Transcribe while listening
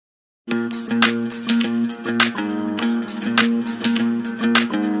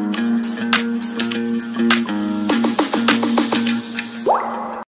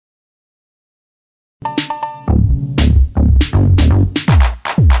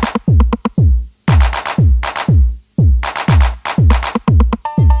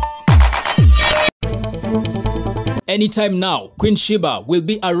Anytime now, Queen Sheebah will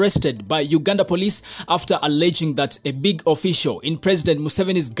be arrested by Uganda police after alleging that a big official in President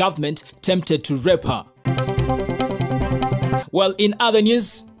Museveni's government attempted to rape her. Well, in other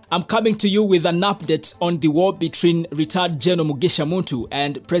news, I'm coming to you with an update on the war between retired General Muntu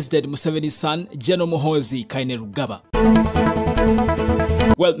and President Museveni's son, General Muhoozi Kainerugaba.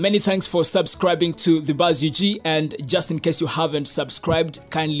 Well, many thanks for subscribing to The Buzz UG, and just in case you haven't subscribed,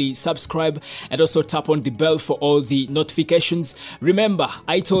 kindly subscribe and also tap on the bell for all the notifications. Remember,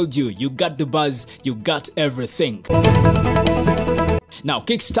 I told you, you got the buzz, you got everything. Now,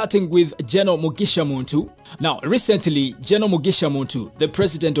 kick-starting with General Muntu. Now, recently, General Muntu, the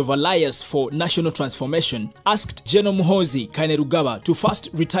president of Alliance for National Transformation, asked General Muhoozi Kainerugaba to first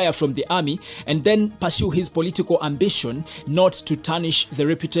retire from the army and then pursue his political ambition, not to tarnish the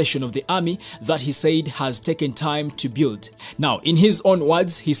reputation of the army that he said has taken time to build. Now, in his own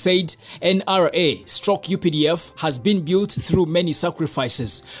words, he said, NRA/UPDF has been built through many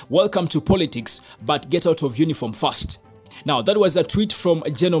sacrifices. Welcome to politics, but get out of uniform first. Now, that was a tweet from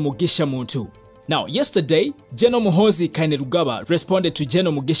General Muntu. Now, yesterday, General Muhoozi Kainerugaba responded to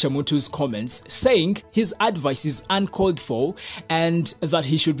General Muntu's comments, saying his advice is uncalled for and that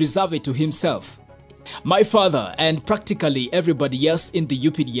he should reserve it to himself. My father and practically everybody else in the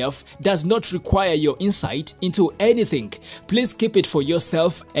UPDF does not require your insight into anything. Please keep it for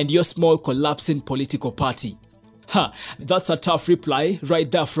yourself and your small collapsing political party. That's a tough reply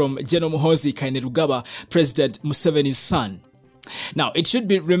right there from General Muhoozi Kainerugaba, President Museveni's son. Now, it should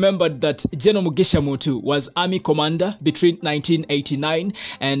be remembered that General Muntu was army commander between 1989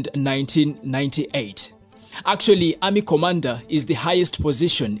 and 1998. Actually, army commander is the highest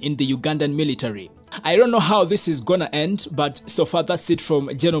position in the Ugandan military. I don't know how this is gonna end, but so far that's it from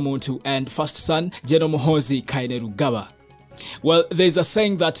General Muntu and first son, General Muhoozi Kainerugaba. Well, there's a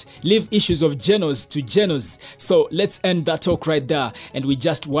saying that leave issues of generals to generals, so let's end that talk right there and we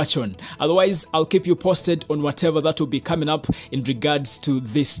just watch on. Otherwise, I'll keep you posted on whatever that will be coming up in regards to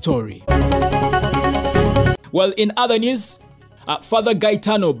this story. Well, in other news, Father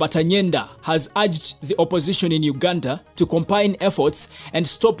Mwenda has urged the opposition in Uganda to combine efforts and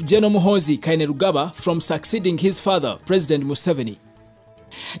stop General Muhoozi Kainerugaba from succeeding his father, President Museveni.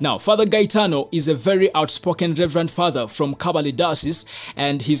 Now, Father Gaetano is a very outspoken Reverend Father from Kabale Diocese,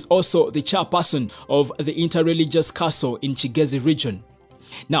 and he's also the chairperson of the Interreligious Council in Kigezi region.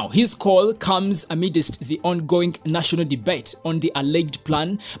 Now, his call comes amidst the ongoing national debate on the alleged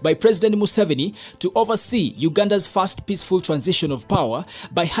plan by President Museveni to oversee Uganda's first peaceful transition of power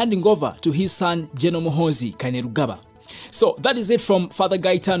by handing over to his son, General Muhoozi Kainerugaba. So that is it from Father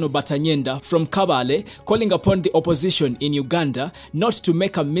Mwenda from Kabale, calling upon the opposition in Uganda not to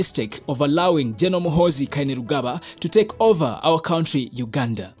make a mistake of allowing General Muhoozi Kainerugaba to take over our country,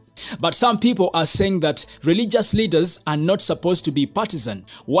 Uganda. But some people are saying that religious leaders are not supposed to be partisan.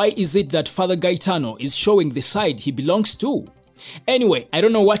 Why is it that Father Gaetano is showing the side he belongs to? Anyway, I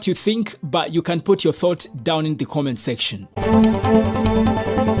don't know what you think, but you can put your thoughts down in the comment section.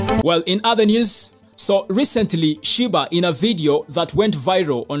 Well, in other news, so recently, Sheebah, in a video that went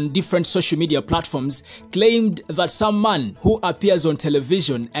viral on different social media platforms, claimed that some man who appears on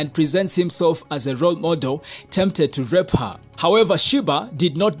television and presents himself as a role model attempted to rape her. However, Sheebah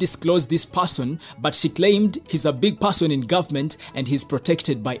did not disclose this person, but she claimed he's a big person in government and he's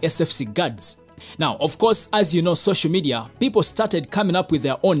protected by SFC guards. Now, of course, as you know, social media, people started coming up with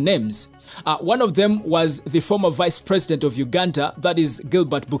their own names. One of them was the former vice president of Uganda, that is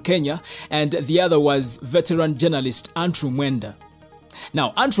Gilbert Bukenya, and the other was veteran journalist Mwenda.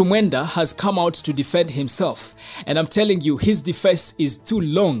 Now, Mwenda has come out to defend himself, and I'm telling you, his defense is too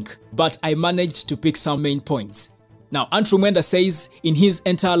long, but I managed to pick some main points. Now, Mwenda says in his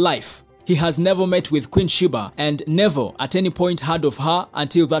entire life, he has never met with Queen Sheebah and never at any point heard of her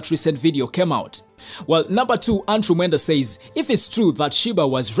until that recent video came out. Well, number 2, Mwenda says, if it's true that Sheebah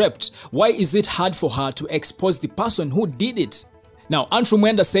was raped, why is it hard for her to expose the person who did it? Now,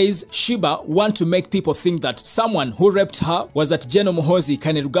 Mwenda says Sheebah wants to make people think that someone who raped her was at General Muhoozi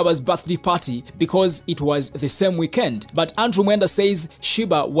Kainerugaba's birthday party because it was the same weekend. But Mwenda says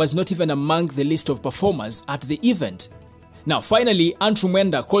Sheebah was not even among the list of performers at the event. Now, finally,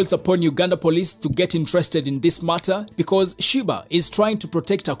 Mwenda calls upon Uganda police to get interested in this matter because Sheebah is trying to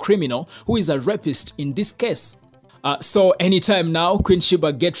protect a criminal who is a rapist in this case. So anytime now, Queen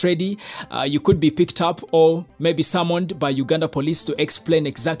Sheebah, get ready. You could be picked up or maybe summoned by Uganda police to explain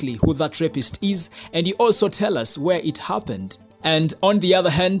exactly who that rapist is, and you also tell us where it happened. And on the other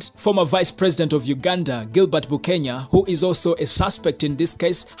hand, former Vice President of Uganda, Gilbert Bukenya, who is also a suspect in this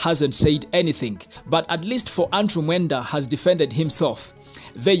case, hasn't said anything. But at least for Andrew Mwenda has defended himself.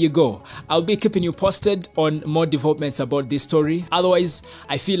 There you go. I'll be keeping you posted on more developments about this story. Otherwise,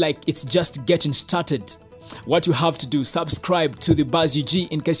 I feel like it's just getting started. What you have to do, subscribe to the Buzz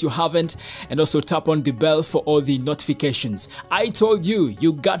UG in case you haven't, and also tap on the bell for all the notifications. I told you,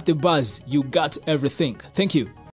 you got the buzz, you got everything. Thank you.